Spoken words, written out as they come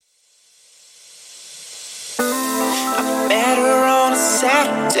Met her on a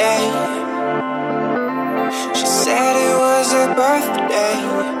Saturday. She said it was her birthday.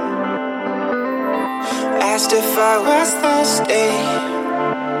 Asked if I was thirsty.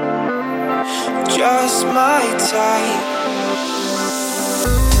 Just my type.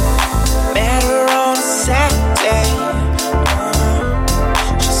 Met her on a Saturday.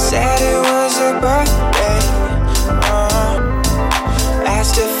 She said it was her birthday.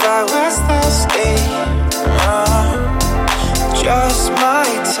 Asked if I was thirsty. Just my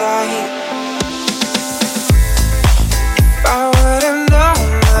type. If I would've known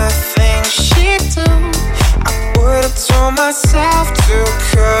the things she'd do, I would've told myself to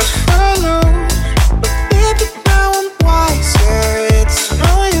cut her loose. But baby, now I'm wiser, it's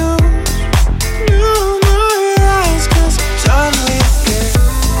no use. No more lies, 'cause I'm done with you.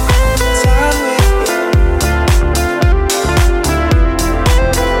 Done with you.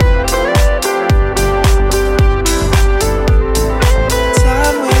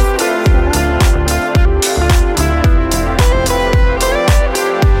 Done with you.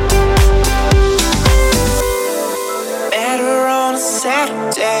 Met her on a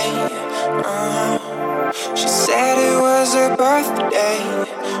Saturday. She said it was her birthday.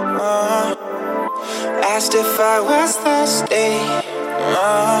 Asked if I was thirsty.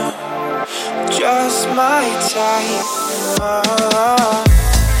 Just my type. I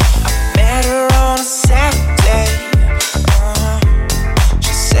met her on a Saturday.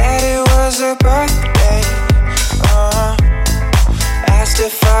 She said it was her birthday. Asked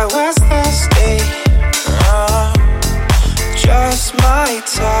if I was thirsty. Just my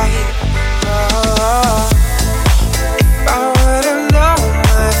type. If I would've known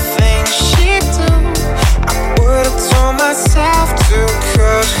the things she'd do, I would've told myself to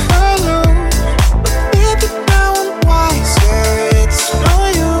cut her loose. But baby, now I'm wiser, it's no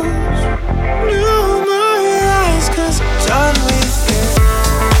use. No more lies, 'cause I'm done with you.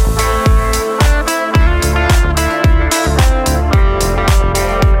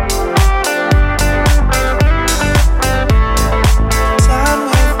 Done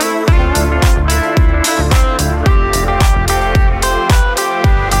with you.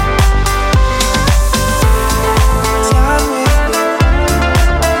 Done with you.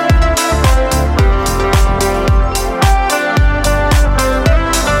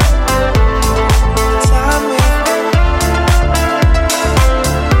 Done with you.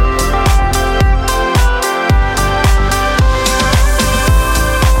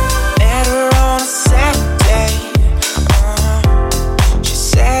 Met her on a Saturday. She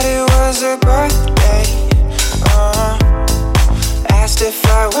said it was her birthday.